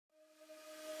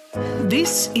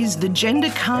This is the Gender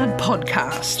Card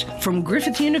podcast from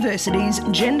Griffith University's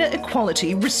Gender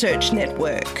Equality Research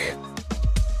Network.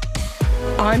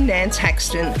 I'm Nance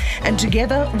Haxton, and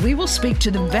together we will speak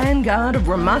to the vanguard of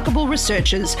remarkable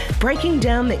researchers breaking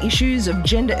down the issues of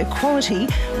gender equality,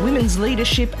 women's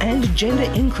leadership and gender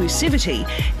inclusivity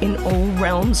in all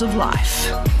realms of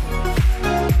life.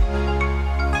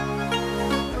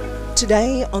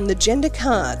 Today on the Gender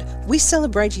Card, we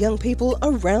celebrate young people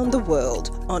around the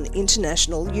world on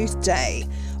International Youth Day.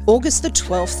 August the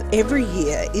 12th every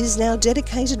year is now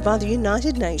dedicated by the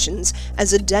United Nations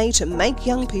as a day to make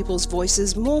young people's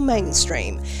voices more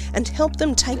mainstream and help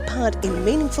them take part in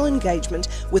meaningful engagement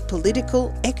with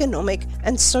political, economic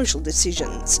and social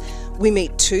decisions. We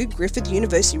meet two Griffith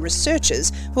University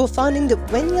researchers who are finding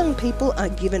that when young people are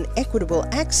given equitable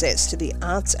access to the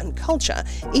arts and culture,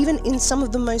 even in some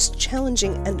of the most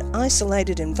challenging and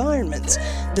isolated environments,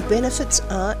 the benefits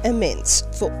are immense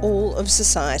for all of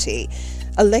society.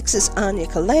 Alexis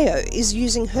Anya-Kaleo is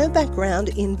using her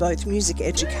background in both music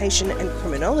education and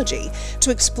criminology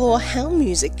to explore how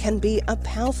music can be a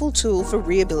powerful tool for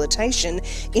rehabilitation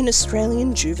in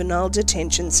Australian juvenile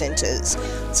detention centres.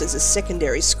 Says a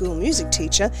secondary school music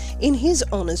teacher in his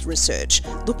honours research,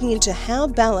 looking into how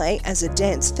ballet as a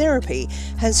dance therapy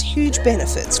has huge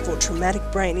benefits for traumatic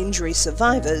brain injury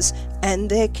survivors and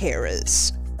their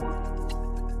carers.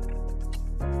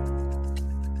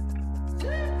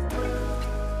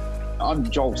 I'm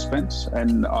Joel Spence,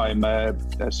 and I'm a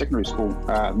secondary school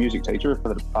music teacher for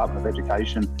the Department of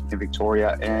Education in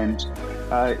Victoria, and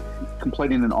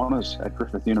completing an honours at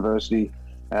Griffith University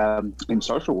in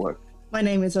social work. My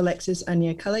name is Alexis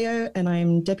Anya-Kaleo, and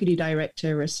I'm Deputy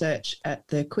Director Research at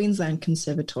the Queensland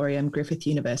Conservatorium, Griffith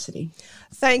University.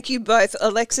 Thank you both,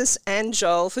 Alexis and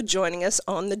Joel, for joining us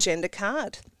on the Gender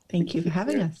Card. Thank you for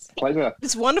having us. Pleasure.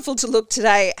 It's wonderful to look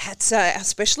today at our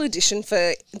special edition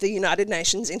for the United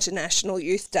Nations International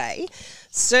Youth Day.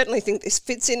 Certainly think this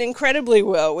fits in incredibly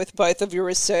well with both of your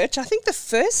research. I think the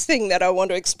first thing that I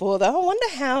want to explore, though, I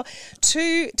wonder how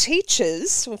two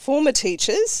teachers, or former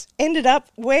teachers, ended up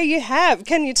where you have.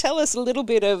 Can you tell us a little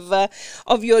bit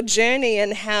of your journey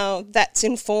and how that's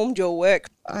informed your work?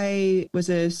 I was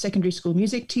a secondary school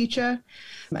music teacher.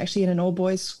 I'm actually in an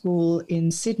all-boys school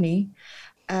in Sydney.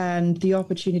 And the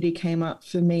opportunity came up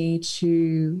for me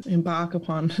to embark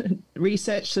upon a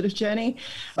research sort of journey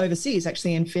overseas,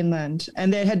 actually in Finland.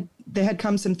 And there had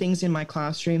come some things in my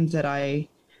classroom that I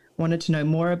wanted to know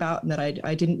more about and that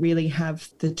I didn't really have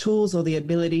the tools or the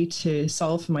ability to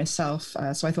solve for myself.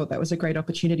 So I thought that was a great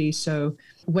opportunity. So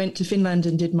went to Finland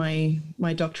and did my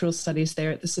doctoral studies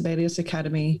there at the Sibelius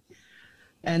Academy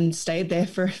and stayed there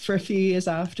for a few years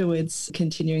afterwards,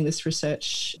 continuing this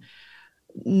research.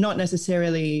 Not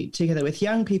necessarily together with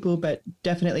young people, but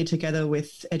definitely together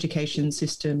with education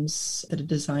systems that are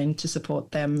designed to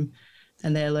support them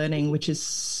and their learning, which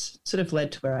has sort of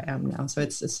led to where I am now. So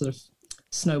it's a sort of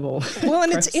snowball. Well,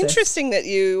 and process. It's interesting that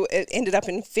you ended up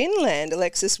in Finland,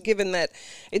 Alexis, given that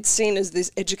it's seen as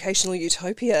this educational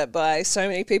utopia by so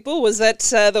many people. Was that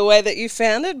the way that you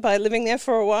found it, by living there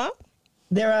for a while?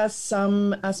 There are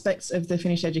some aspects of the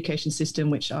Finnish education system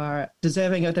which are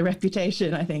deserving of the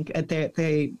reputation, I think.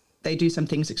 They do some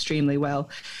things extremely well.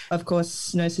 Of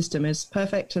course, no system is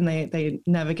perfect, and they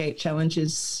navigate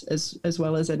challenges as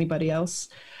well as anybody else.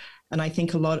 And I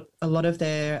think a lot of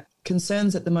their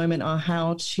concerns at the moment are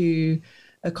how to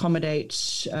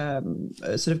accommodate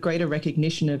a sort of greater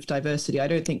recognition of diversity. I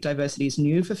don't think diversity is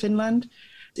new for Finland.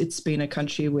 It's been a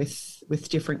country with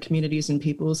different communities and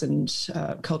peoples and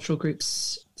cultural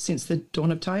groups since the dawn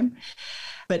of time.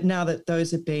 But now that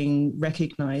those are being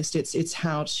recognised, it's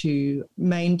how to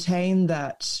maintain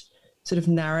that sort of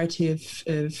narrative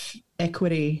of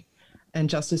equity and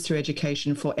justice through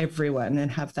education for everyone and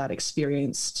have that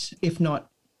experienced, if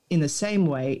not in the same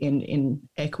way, in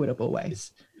equitable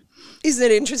ways. Isn't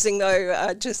it interesting,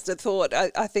 though, just a thought,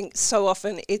 I think so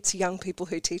often it's young people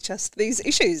who teach us these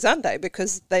issues, aren't they?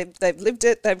 Because they've lived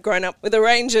it, they've grown up with a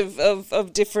range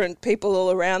of different people all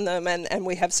around them, and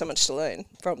we have so much to learn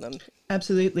from them.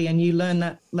 Absolutely, and you learn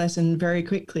that lesson very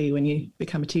quickly when you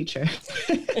become a teacher.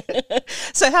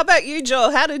 So how about you,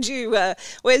 Joel? How did you,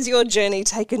 where's your journey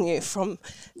taken you from?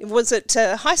 Was it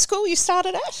high school you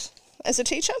started at as a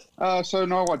teacher? So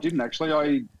no, I didn't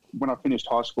actually. When I finished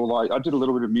high school, I did a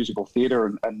little bit of musical theatre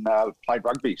and played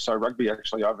rugby. So rugby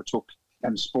actually overtook,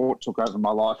 and sport took over my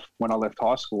life when I left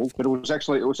high school. But it was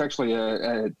actually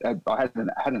I had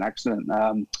an accident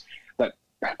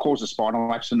that caused a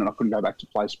spinal accident, and I couldn't go back to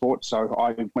play sport. So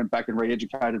I went back and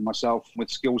re-educated myself with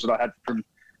skills that I had from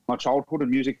my childhood,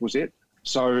 and music was it.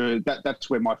 So that's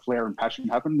where my flair and passion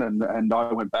happened. And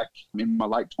I went back in my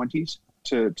late 20s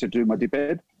to do my dip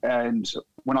ed. And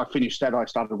when I finished that, I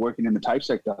started working in the TAFE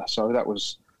sector. So that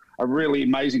was a really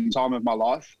amazing time of my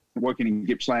life, working in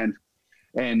Gippsland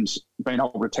and being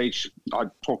able to teach. I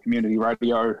taught community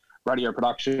radio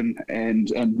production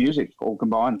and music all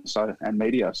combined, so, and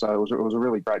media. So it was a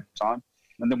really great time.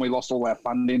 And then we lost all our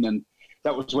funding, and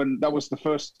that was the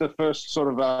first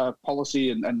sort of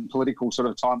policy and political sort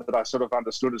of time that I sort of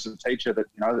understood as a teacher that,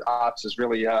 you know, arts has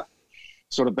really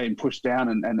sort of been pushed down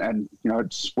and you know,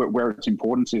 it's where its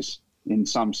importance is in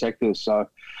some sectors. So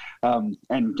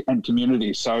and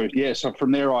communities. So yeah, so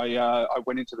from there I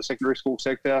went into the secondary school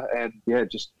sector, and yeah,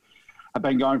 just I've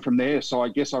been going from there. So I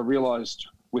guess I realised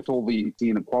with all the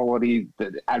inequality,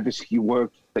 the advocacy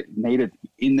work that needed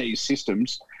in these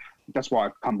systems, that's why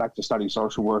I've come back to study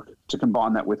social work, to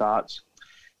combine that with arts.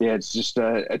 Yeah, it's just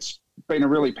it's been a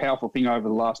really powerful thing over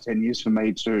the last 10 years for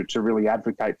me to really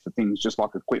advocate for things just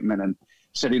like equipment and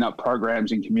setting up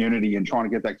programs in community and trying to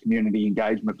get that community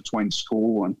engagement between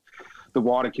school and the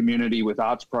wider community with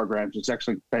arts programs. It's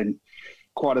actually been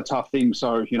quite a tough thing.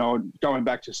 So, you know, going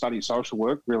back to study social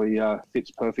work really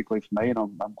fits perfectly for me, and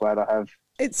I'm glad I have.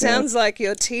 It sounds like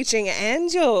your teaching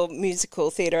and your musical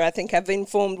theatre, I think, have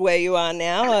informed where you are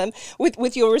now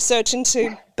with your research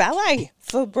into ballet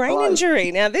for brain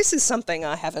injury. Now, this is something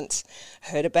I haven't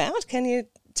heard about. Can you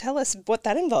tell us what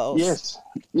that involves? Yes,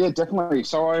 yeah, definitely.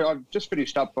 So I've just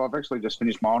finished up. I've actually just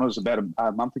finished my honours about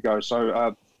a month ago.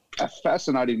 So a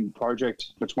fascinating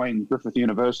project between Griffith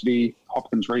University,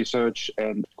 Hopkins Research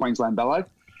and Queensland Ballet.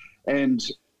 And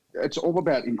it's all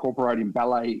about incorporating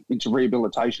ballet into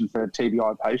rehabilitation for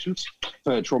TBI patients,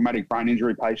 for traumatic brain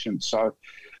injury patients. So,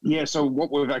 yeah, so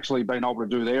what we've actually been able to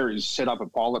do there is set up a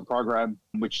pilot program,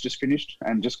 which just finished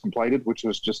and just completed, which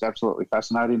was just absolutely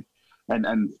fascinating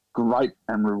and great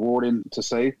and rewarding to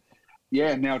see.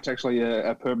 Yeah, now it's actually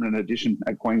a permanent addition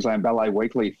at Queensland Ballet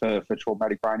Weekly for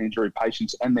traumatic brain injury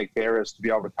patients and their carers to be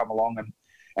able to come along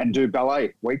and do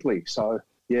ballet weekly. So,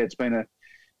 yeah, it's been a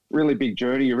really big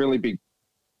journey, a really big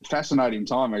fascinating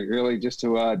time, really, just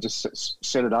to just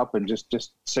set it up and just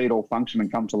see it all function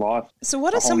and come to life. So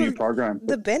what are some of program.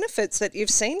 The benefits that you've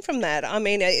seen from that? I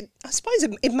mean, I suppose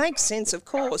it makes sense, of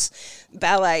course.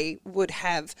 Ballet would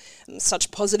have such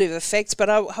positive effects,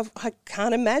 but I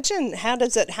can't imagine, how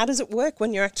does it work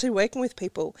when you're actually working with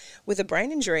people with a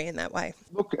brain injury in that way?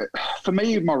 Look, for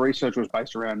me, my research was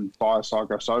based around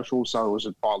biopsychosocial, so it was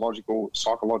biological,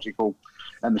 psychological,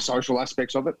 and the social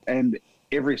aspects of it, and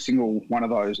every single one of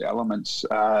those elements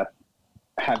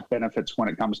have benefits when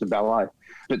it comes to ballet.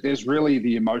 But there's really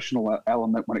the emotional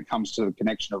element when it comes to the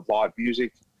connection of live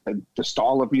music, and the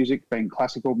style of music being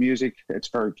classical music. It's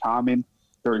very calming,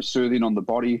 very soothing on the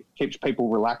body, keeps people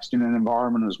relaxed in an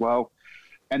environment as well.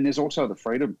 And there's also the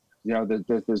freedom. You know,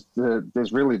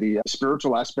 there's really the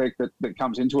spiritual aspect that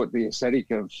comes into it, the aesthetic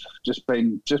of just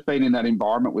being in that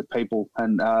environment with people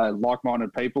and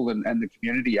like-minded people and the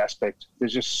community aspect.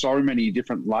 There's just so many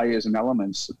different layers and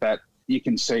elements that you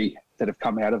can see that have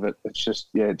come out of it. It's just,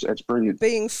 yeah, it's brilliant.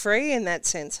 Being free in that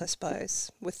sense, I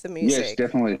suppose, with the music. Yes,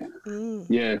 definitely.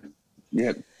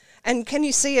 Yeah. And can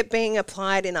you see it being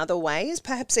applied in other ways,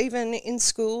 perhaps even in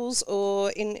schools or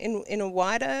in a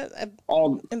wider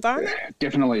environment?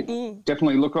 Definitely.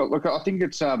 Definitely. Look, I think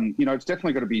it's, it's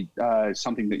definitely got to be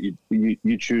something that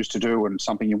you choose to do and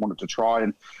something you wanted to try.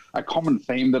 And a common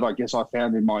theme that I guess I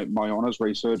found in my honours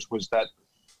research was that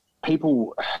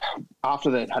people, after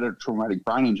they'd had a traumatic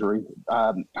brain injury,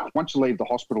 once you leave the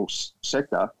hospital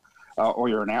sector or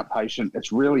you're an outpatient,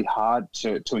 it's really hard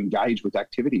to engage with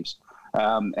activities.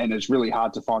 And it's really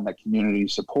hard to find that community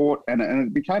support. And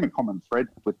it became a common thread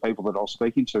with people that I was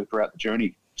speaking to throughout the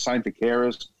journey. Same for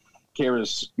carers.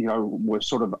 Carers, were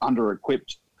sort of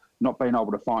under-equipped, not being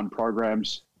able to find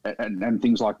programs and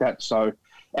things like that. So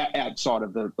outside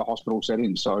of the hospital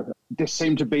setting. So there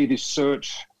seemed to be this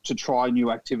search to try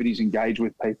new activities, engage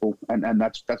with people. And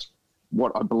that's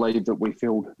what I believe that we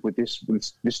filled with this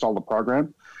style of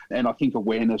program. And I think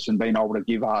awareness and being able to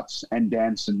give arts and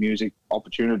dance and music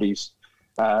opportunities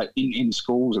in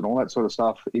schools and all that sort of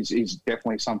stuff is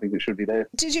definitely something that should be there.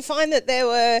 Did you find that there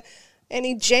were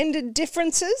any gendered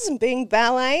differences in being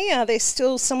ballet? Are there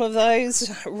still some of those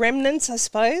remnants, I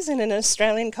suppose, in an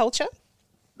Australian culture?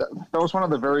 That was one of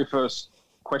the very first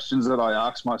questions that I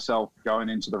asked myself going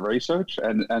into the research,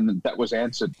 and that was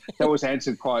answered. That was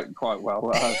answered quite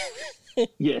well.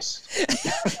 Yes.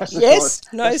 Yes,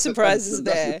 no surprises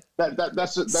there.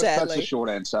 That's a short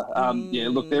answer. Yeah,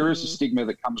 look, there is a stigma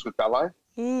that comes with ballet,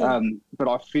 but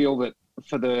I feel that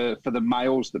for the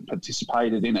males that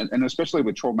participated in it, and especially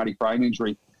with traumatic brain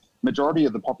injury, majority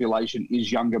of the population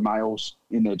is younger males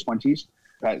in their 20s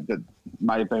that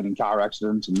may have been in car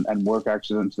accidents and work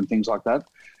accidents and things like that.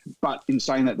 But in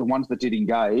saying that, the ones that did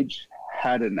engage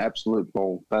had an absolute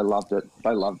ball. They loved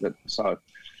it. So,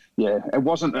 yeah, it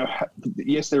wasn't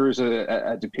yes, there is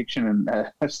a depiction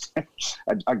and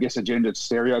I guess a gendered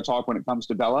stereotype when it comes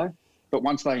to ballet. But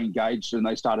once they engaged and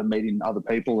they started meeting other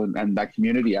people and that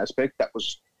community aspect, that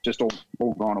was just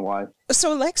all gone away.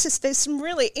 So, Alexis, there's some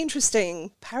really interesting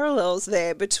parallels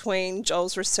there between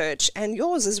Joel's research and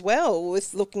yours as well,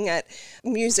 with looking at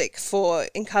music for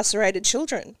incarcerated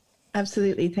children.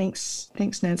 Absolutely. Thanks,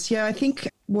 Nance. Yeah, I think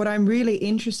what I'm really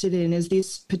interested in is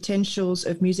these potentials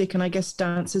of music and I guess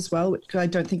dance as well, which I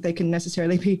don't think they can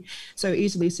necessarily be so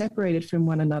easily separated from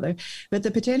one another, but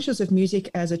the potentials of music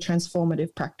as a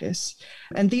transformative practice.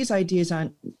 And these ideas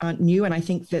aren't new, and I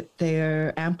think that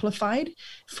they're amplified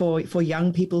for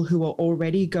young people who are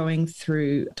already going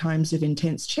through times of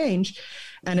intense change,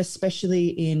 and especially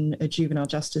in juvenile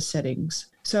justice settings.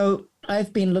 So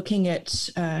I've been looking at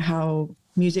how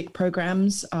music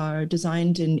programs are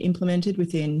designed and implemented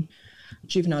within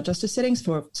juvenile justice settings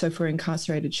for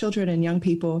incarcerated children and young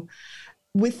people,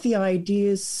 with the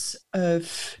ideas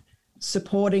of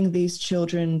supporting these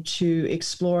children to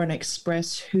explore and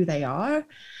express who they are,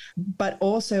 but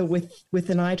also with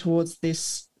an eye towards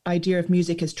this idea of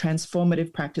music as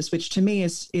transformative practice, which to me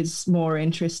is more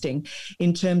interesting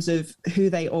in terms of who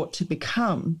they ought to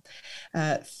become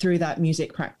through that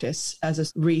music practice as a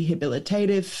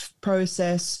rehabilitative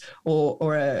process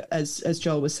or as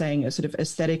Joel was saying, a sort of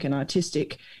aesthetic and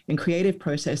artistic and creative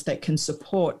process that can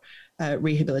support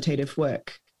rehabilitative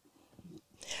work.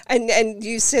 And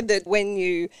you said that when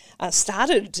you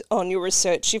started on your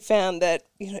research, you found that,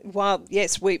 while,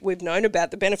 yes, we've known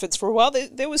about the benefits for a while,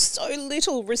 there was so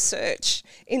little research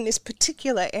in this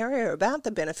particular area about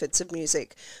the benefits of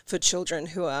music for children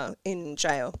who are in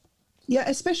jail. Yeah,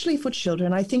 especially for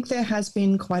children. I think there has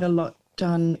been quite a lot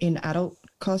done in adult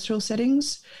carceral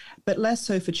settings, but less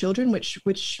so for children,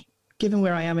 which given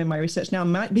where I am in my research now,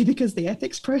 might be because the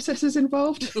ethics process is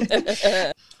involved.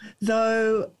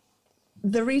 Though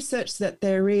the research that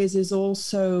there is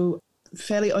also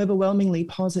fairly overwhelmingly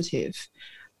positive.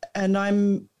 And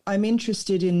I'm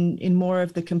interested in more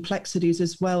of the complexities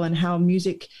as well, and how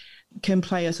music can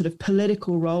play a sort of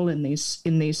political role in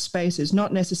these spaces,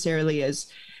 not necessarily as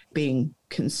being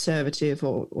conservative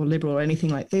or liberal or anything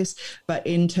like this, but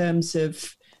in terms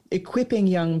of equipping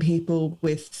young people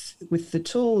with the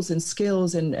tools and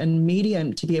skills and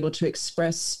medium to be able to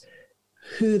express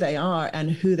who they are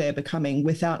and who they're becoming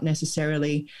without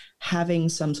necessarily having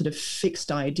some sort of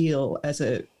fixed ideal as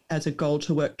a goal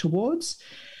to work towards.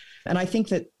 And I think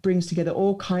that brings together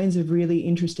all kinds of really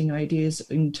interesting ideas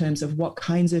in terms of what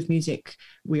kinds of music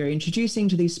we are introducing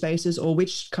to these spaces, or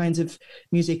which kinds of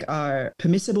music are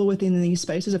permissible within these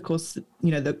spaces. Of course,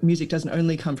 the music doesn't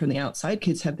only come from the outside.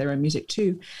 Kids have their own music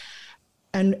too.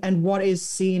 And what is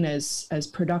seen as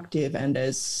productive and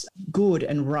as good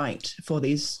and right for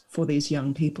these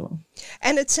young people.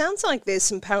 And it sounds like there's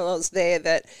some parallels there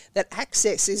that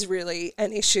access is really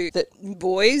an issue, that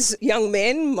boys, young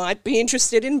men might be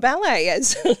interested in ballet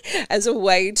as a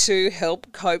way to help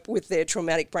cope with their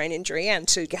traumatic brain injury and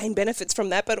to gain benefits from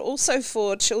that, but also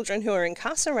for children who are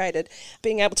incarcerated,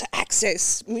 being able to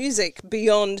access music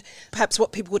beyond perhaps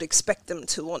what people would expect them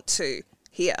to want to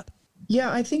hear.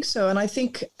 Yeah, I think so. And I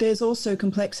think there's also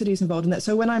complexities involved in that.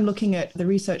 So when I'm looking at the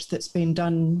research that's been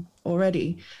done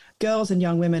already, girls and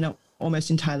young women are almost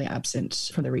entirely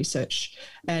absent from the research.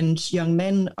 And young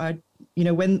men are,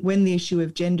 when the issue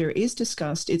of gender is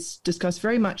discussed, it's discussed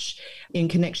very much in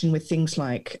connection with things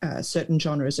like certain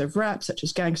genres of rap, such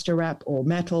as gangster rap or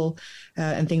metal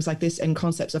and things like this, and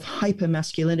concepts of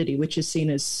hypermasculinity, which is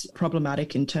seen as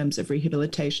problematic in terms of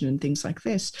rehabilitation and things like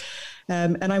this.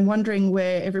 And I'm wondering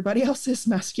where everybody else's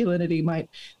masculinity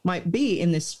might be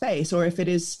in this space, or if it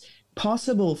is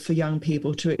possible for young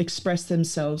people to express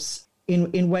themselves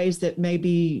in ways that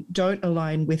maybe don't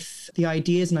align with the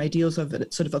ideas and ideals of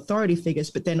sort of authority figures,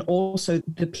 but then also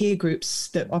the peer groups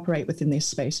that operate within these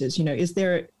spaces. Is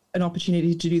there an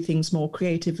opportunity to do things more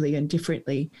creatively and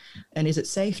differently, and is it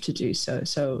safe to do so?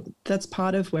 So that's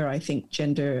part of where I think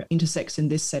gender intersects in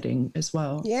this setting as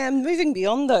well. Yeah, and moving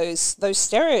beyond those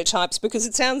stereotypes, because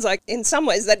it sounds like in some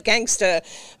ways that gangster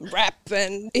rap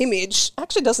and image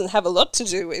actually doesn't have a lot to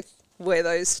do with where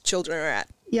those children are at.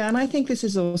 Yeah, and I think this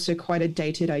is also quite a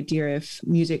dated idea of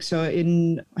music. So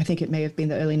I think it may have been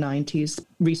the early 90s,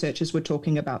 researchers were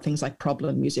talking about things like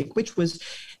problem music, which was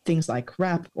things like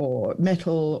rap or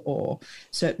metal or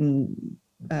certain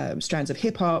strands of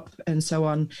hip hop and so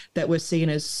on that were seen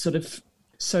as sort of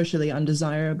socially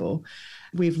undesirable.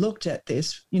 we've looked at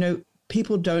this,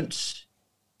 people don't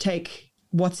take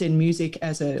what's in music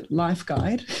as a life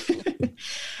guide.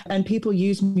 And people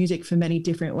use music for many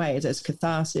different ways, as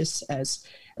catharsis, as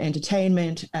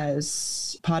entertainment,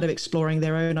 as part of exploring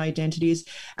their own identities,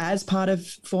 as part of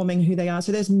forming who they are.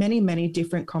 So there's many, many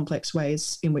different complex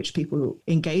ways in which people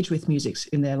engage with music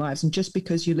in their lives. And just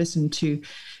because you listen to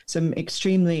some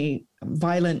extremely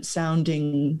violent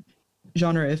sounding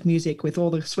genre of music with all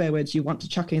the swear words you want to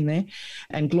chuck in there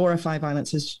and glorify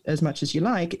violence as much as you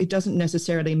like, it doesn't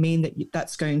necessarily mean that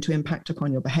that's going to impact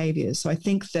upon your behaviors. So I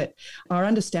think that our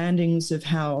understandings of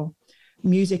how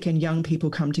music and young people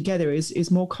come together is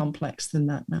more complex than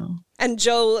that now. And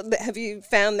Joel, have you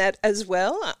found that as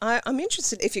well? I'm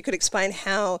interested if you could explain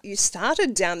how you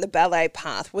started down the ballet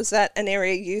path. Was that an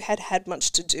area you had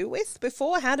much to do with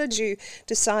before? How did you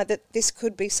decide that this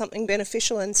could be something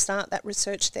beneficial and start that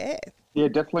research there? Yeah,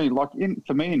 definitely.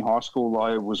 For me in high school,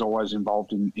 I was always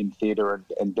involved in theatre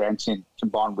and dancing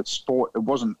combined with sport. It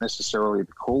wasn't necessarily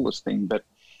the coolest thing, but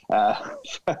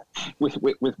with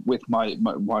my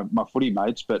footy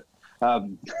mates, but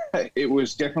it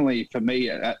was definitely for me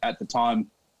at the time.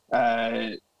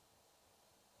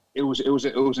 It was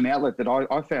an outlet that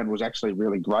I found was actually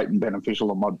really great and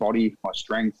beneficial on my body, my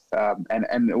strength,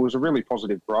 and it was a really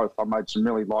positive growth. I made some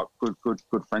really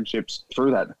good friendships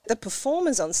through that. The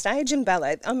performers on stage in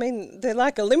ballet, I mean, they're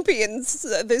like Olympians.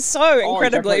 They're so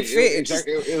incredibly fit.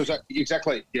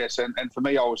 Exactly, yes. And for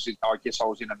me, I guess I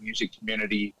was in a music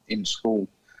community in school.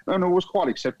 And it was quite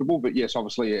acceptable, but yes,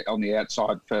 obviously on the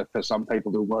outside for some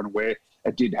people who weren't aware,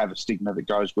 it did have a stigma that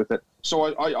goes with it.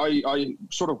 So I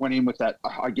sort of went in with that,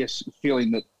 I guess,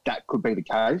 feeling that could be the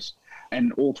case.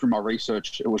 And all through my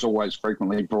research, it was always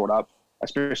frequently brought up,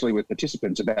 especially with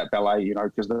participants, about ballet,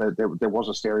 because there was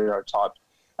a stereotype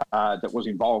that was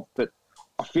involved. But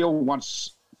I feel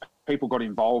once people got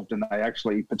involved and they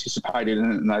actually participated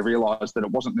in it and they realised that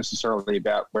it wasn't necessarily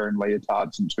about wearing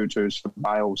leotards and tutus for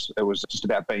males. It was just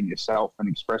about being yourself and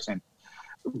expressing.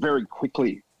 Very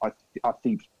quickly, I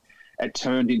think it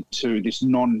turned into this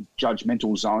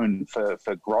non-judgmental zone for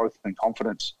growth and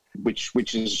confidence,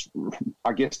 which is,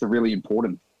 I guess, the really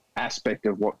important aspect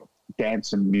of what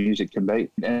dance and music can be.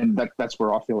 And that's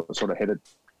where I feel it's sort of headed.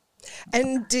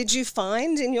 And did you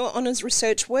find in your honours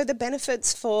research, were the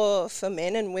benefits for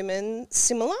men and women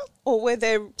similar, or were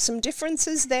there some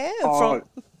differences there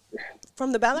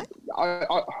from the ballet?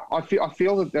 I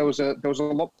feel that there was a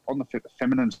lot on the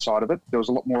feminine side of it. There was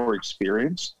a lot more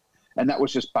experience, and that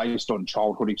was just based on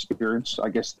childhood experience. I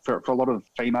guess for a lot of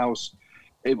females,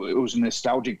 it was a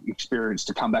nostalgic experience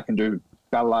to come back and do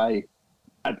ballet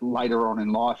later on in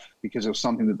life because it was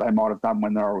something that they might have done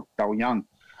when they were young.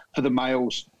 For the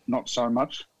males, not so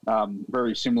much.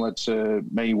 Very similar to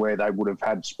me, where they would have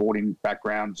had sporting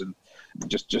backgrounds and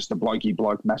just a blokey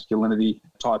bloke masculinity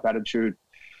type attitude.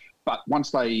 But once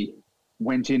they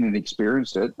went in and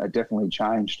experienced it, it definitely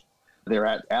changed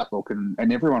their outlook,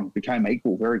 and everyone became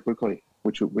equal very quickly,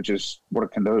 which is what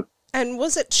it can do. And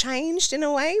was it changed in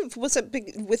a way? Was it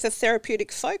with a therapeutic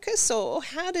focus, or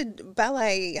how did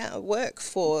ballet work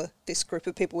for this group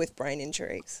of people with brain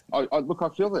injuries? I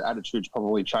feel that attitudes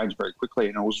probably changed very quickly,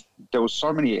 and there was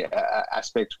so many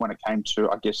aspects when it came to,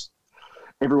 I guess,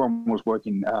 everyone was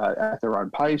working at their own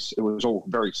pace. It was all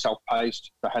very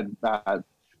self-paced. They had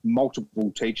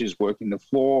multiple teachers working the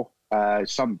floor.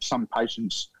 Some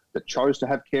patients that chose to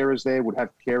have carers there would have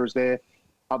carers there.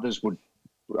 Others would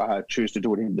choose to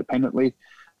do it independently.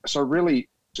 So really,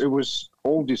 it was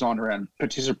all designed around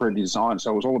participatory design.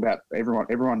 So it was all about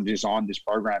everyone designed this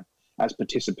program as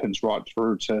participants right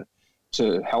through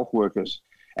to health workers.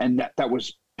 And that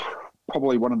was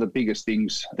probably one of the biggest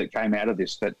things that came out of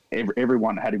this, that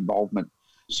everyone had involvement.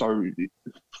 So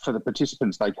for the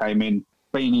participants, they came in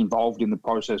being involved in the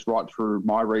process right through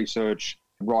my research,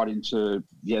 right into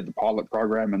the pilot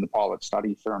program and the pilot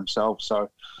study for themselves. So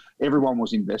everyone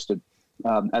was invested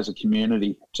as a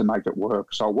community to make it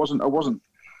work. So it wasn't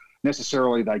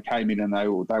necessarily they came in and they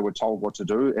were told what to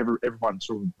do. Everyone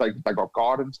sort of they got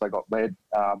guidance, they got led,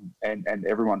 and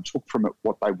everyone took from it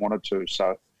what they wanted to.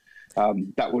 So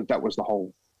that was the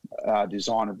whole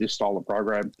design of this style of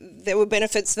program. There were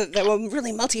benefits that they were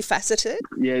really multifaceted.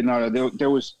 Yeah, no, there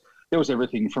was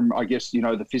everything from, I guess,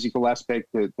 the physical aspect,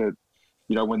 the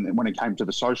when it came to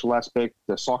the social aspect,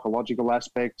 the psychological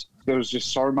aspect. There was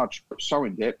just so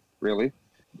in depth, really,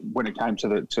 when it came to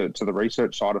the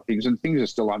research side of things, and things are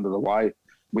still under the way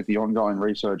with the ongoing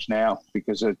research now,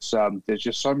 because it's there's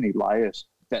just so many layers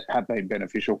that have been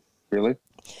beneficial, really.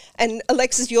 And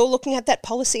Alexis, you're looking at that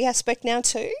policy aspect now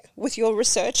too, with your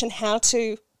research and how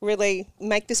to really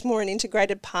make this more an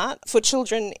integrated part for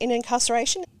children in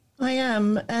incarceration. I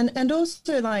am. And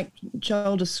also, like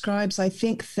Joel describes, I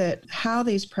think that how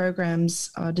these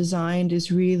programs are designed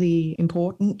is really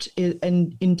important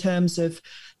in terms of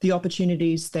the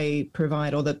opportunities they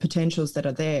provide or the potentials that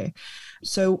are there.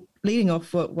 So leading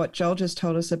off what Joel just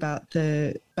told us about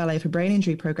the Ballet for Brain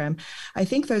Injury program, I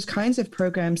think those kinds of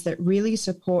programs that really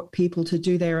support people to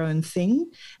do their own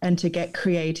thing and to get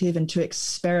creative and to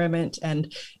experiment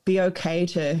and be okay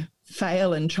to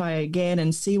fail and try again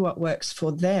and see what works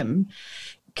for them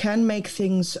can make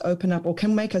things open up, or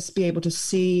can make us be able to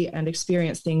see and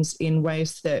experience things in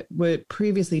ways that were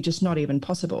previously just not even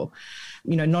possible,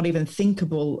 not even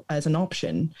thinkable as an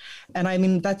option. And I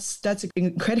mean, that's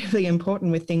incredibly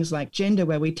important with things like gender,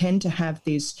 where we tend to have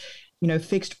these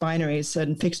fixed binaries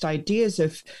and fixed ideas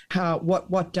of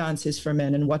what dance is for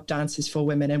men and what dance is for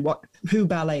women, and who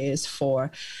ballet is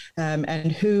for,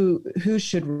 and who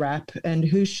should rap and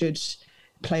who should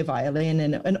play violin,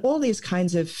 and all these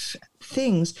kinds of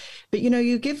things. But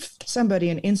you give somebody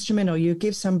an instrument, or you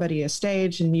give somebody a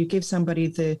stage, and you give somebody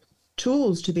the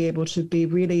tools to be able to be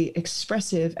really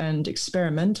expressive and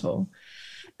experimental.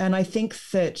 And I think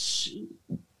that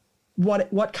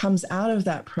what comes out of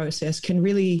that process can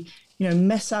really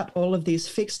mess up all of these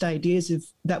fixed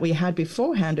ideas that we had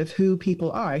beforehand of who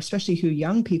people are, especially who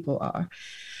young people are,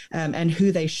 and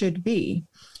who they should be.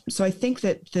 So I think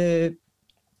that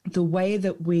the way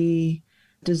that we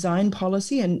design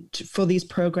policy and for these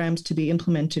programs to be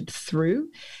implemented through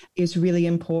is really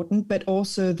important, but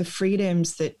also the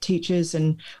freedoms that teachers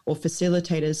or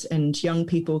facilitators and young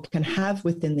people can have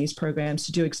within these programs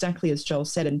to do exactly as Joel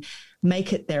said and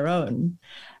make it their own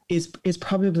is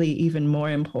probably even more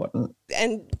important.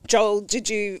 And Joel, did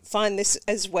you find this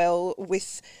as well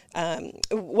with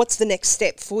what's the next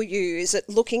step for you? Is it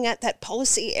looking at that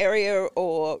policy area,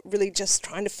 or really just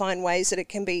trying to find ways that it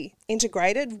can be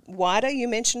integrated wider, you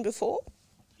mentioned before?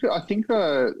 I think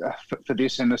for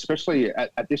this, and especially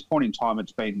at this point in time,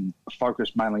 it's been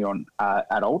focused mainly on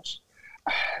adults.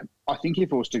 I think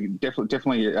if it was to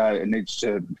definitely it needs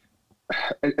to...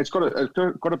 It's got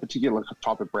a particular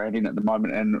type of branding at the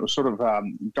moment, and it was sort of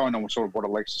going on with sort of what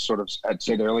Alexa sort of had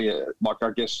said earlier, like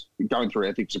I guess going through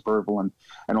ethics approval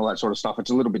and all that sort of stuff. It's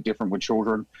a little bit different with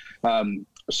children.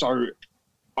 So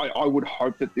I would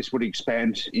hope that this would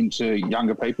expand into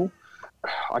younger people.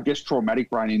 I guess traumatic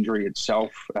brain injury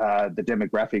itself, the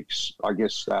demographics, I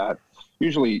guess,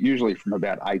 usually from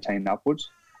about 18 upwards,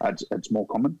 it's more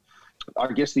common.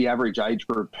 I guess the average age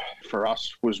group for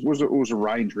us was a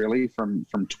range really from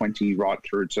 20 right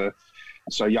through to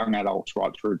young adults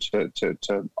right through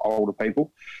to older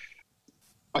people.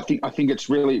 I think it's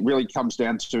really comes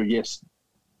down to, yes,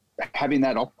 having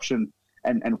that option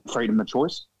and freedom of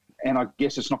choice. And I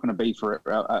guess it's not going to be for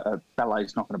ballet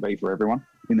is not going to be for everyone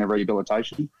in their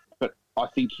rehabilitation. But I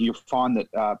think you'll find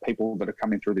that people that are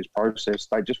coming through this process,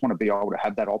 they just want to be able to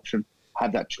have that option,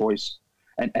 have that choice,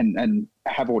 and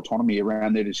have autonomy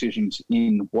around their decisions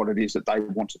in what it is that they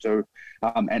want to do.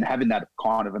 And having that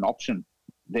kind of an option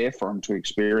there for them to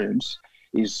experience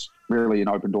is really an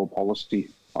open door policy,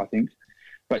 I think.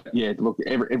 But yeah, look,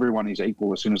 everyone is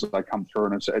equal as soon as they come through,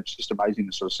 and it's just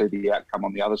amazing to sort of see the outcome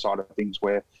on the other side of things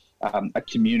where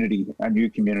a new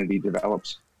community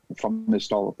develops from this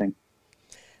style of thing.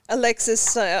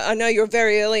 Alexis, I know you're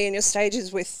very early in your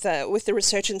stages with the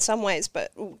research in some ways,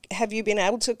 but have you been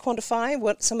able to quantify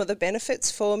what some of the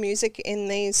benefits for music in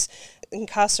these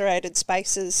incarcerated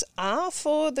spaces are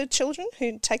for the children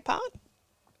who take part?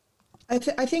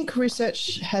 I think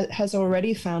research has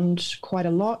already found quite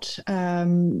a lot.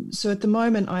 So at the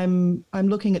moment, I'm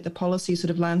looking at the policy sort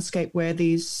of landscape where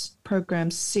these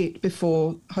programs sit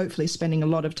before hopefully spending a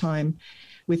lot of time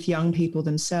with young people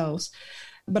themselves.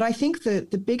 But I think that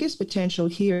the biggest potential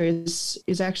here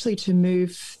is actually to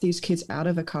move these kids out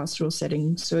of a carceral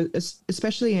setting. So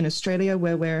especially in Australia,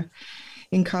 where we're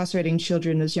incarcerating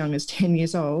children as young as 10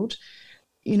 years old,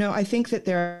 I think that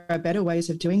there are better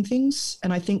ways of doing things.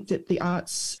 And I think that the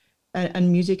arts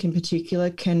and music in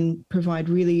particular can provide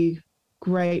really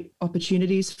great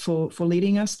opportunities for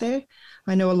leading us there.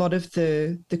 I know a lot of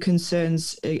the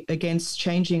concerns against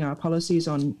changing our policies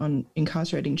on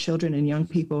incarcerating children and young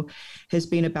people has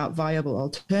been about viable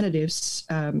alternatives.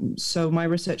 So my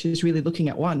research is really looking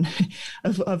at one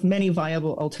of many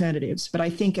viable alternatives. But I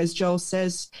think, as Joel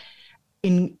says,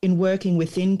 in working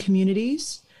within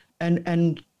communities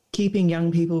and keeping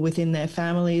young people within their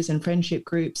families and friendship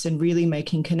groups and really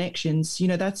making connections,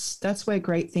 that's where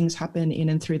great things happen in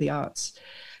and through the arts.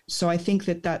 So I think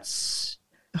that that's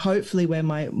hopefully where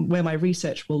my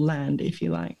research will land, if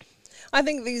you like. I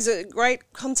think these are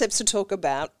great concepts to talk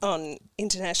about on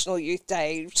International Youth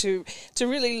Day, to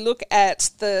really look at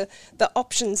the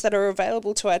options that are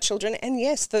available to our children, and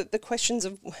yes, the questions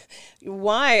of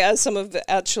why are some of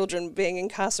our children being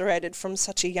incarcerated from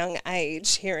such a young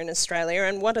age here in Australia,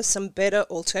 and what are some better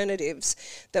alternatives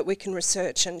that we can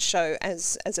research and show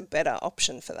as a better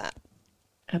option for that.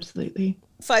 Absolutely.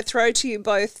 If I throw to you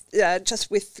both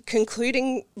just with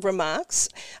concluding remarks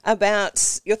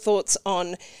about your thoughts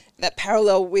on that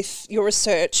parallel with your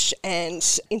research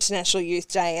and International Youth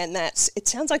Day, and that it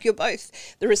sounds like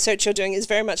the research you're doing is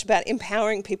very much about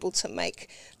empowering people to make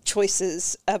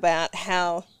choices about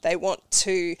how they want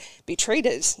to be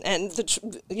treated, and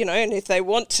and if they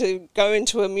want to go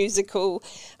into a musical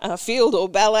field or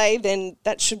ballet, then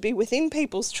that should be within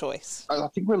people's choice. I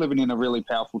think we're living in a really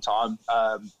powerful time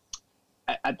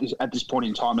at this point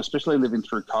in time, especially living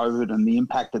through COVID and the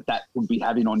impact that would be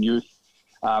having on youth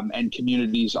and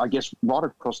communities, I guess, right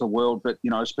across the world, but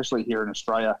especially here in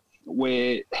Australia,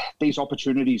 where these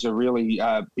opportunities are really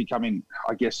becoming,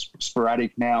 I guess,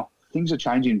 sporadic now. Things are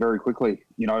changing very quickly,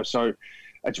 so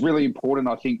it's really important,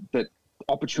 I think, that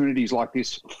opportunities like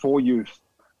this for youth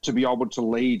to be able to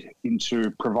lead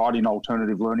into providing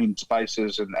alternative learning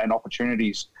spaces and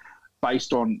opportunities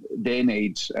based on their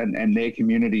needs and their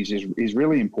communities is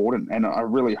really important. And I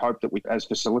really hope that we, as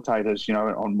facilitators,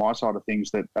 on my side of things,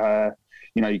 that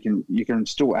you can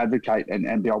still advocate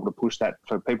and be able to push that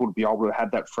for people to be able to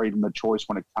have that freedom of choice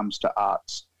when it comes to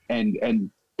arts and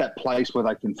that place where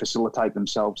they can facilitate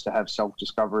themselves to have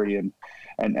self-discovery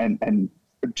and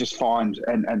just find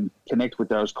and connect with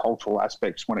those cultural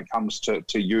aspects when it comes to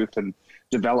youth and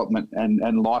development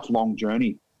and lifelong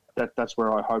journey. That's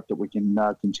where I hope that we can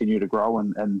continue to grow,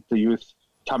 and the youth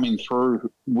coming through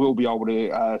will be able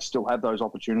to still have those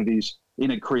opportunities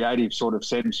in a creative sort of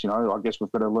sense. I guess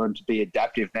we've got to learn to be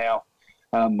adaptive now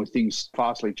with things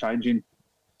fastly changing,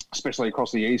 especially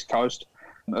across the east coast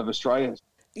of Australia.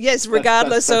 Yes,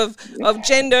 regardless of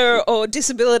gender or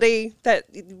disability, that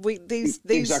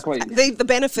exactly. the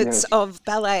benefits of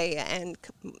ballet and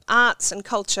arts and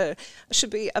culture should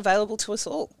be available to us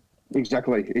all.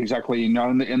 Exactly.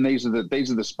 And these are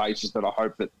the spaces that I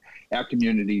hope that our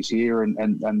communities here and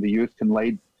the youth can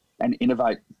lead and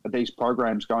innovate these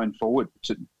programs going forward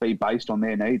to be based on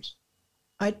their needs.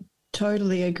 I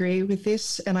totally agree with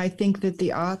this, and I think that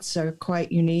the arts are quite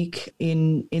unique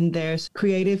in their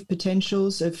creative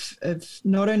potentials of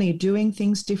not only doing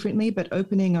things differently, but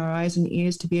opening our eyes and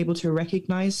ears to be able to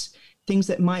recognize things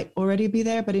that might already be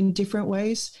there, but in different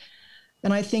ways.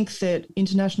 And I think that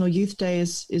International Youth Day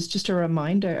is just a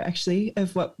reminder, actually,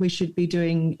 of what we should be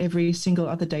doing every single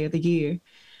other day of the year,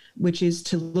 which is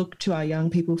to look to our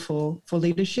young people for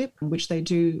leadership, which they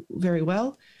do very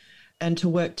well, and to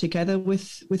work together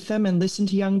with them and listen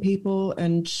to young people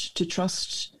and to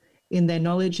trust in their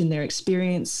knowledge, in their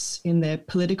experience, in their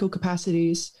political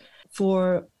capacities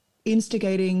for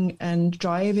instigating and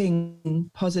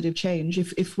driving positive change.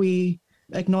 If we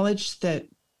acknowledge that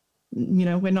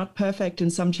we're not perfect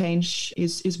and some change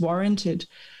is warranted,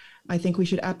 I think we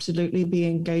should absolutely be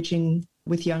engaging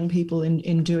with young people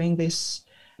in doing this,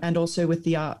 and also with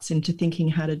the arts into thinking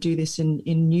how to do this in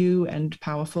new and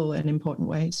powerful and important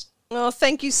ways. Well,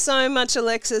 thank you so much,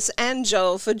 Alexis and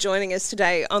Joel, for joining us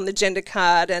today on the Gender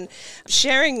Card and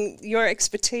sharing your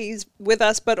expertise with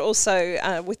us, but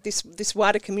also with this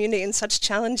wider community in such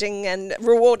challenging and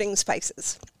rewarding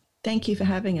spaces. Thank you for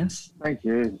having us. Thank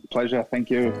you. Pleasure. Thank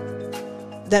you.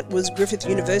 That was Griffith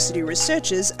University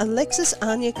researchers Alexis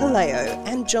Anya-Kaleo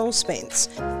and Joel Spence.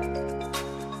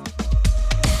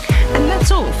 And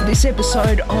that's all for this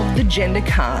episode of The Gender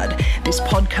Card. This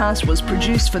podcast was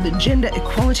produced for the Gender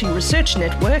Equality Research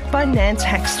Network by Nance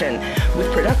Haxton,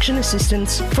 with production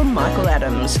assistance from Michael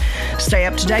Adams. Stay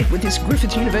up to date with this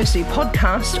Griffith University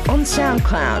podcast on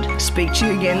SoundCloud. Speak to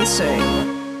you again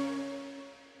soon.